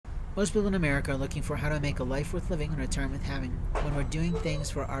Most people in America are looking for how to make a life worth living and retirement having. When we're doing things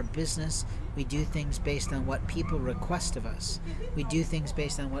for our business, we do things based on what people request of us. We do things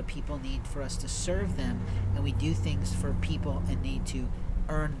based on what people need for us to serve them, and we do things for people and need to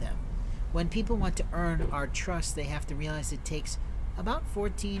earn them. When people want to earn our trust, they have to realize it takes about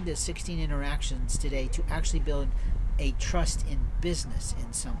 14 to 16 interactions today to actually build a trust in business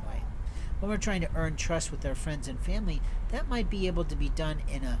in some way. When we're trying to earn trust with our friends and family, that might be able to be done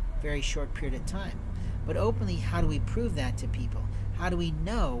in a very short period of time. But openly, how do we prove that to people? How do we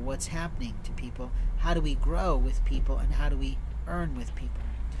know what's happening to people? How do we grow with people? And how do we earn with people?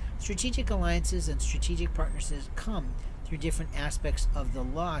 Strategic alliances and strategic partnerships come through different aspects of the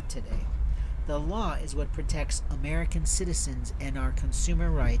law today. The law is what protects American citizens and our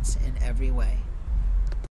consumer rights in every way.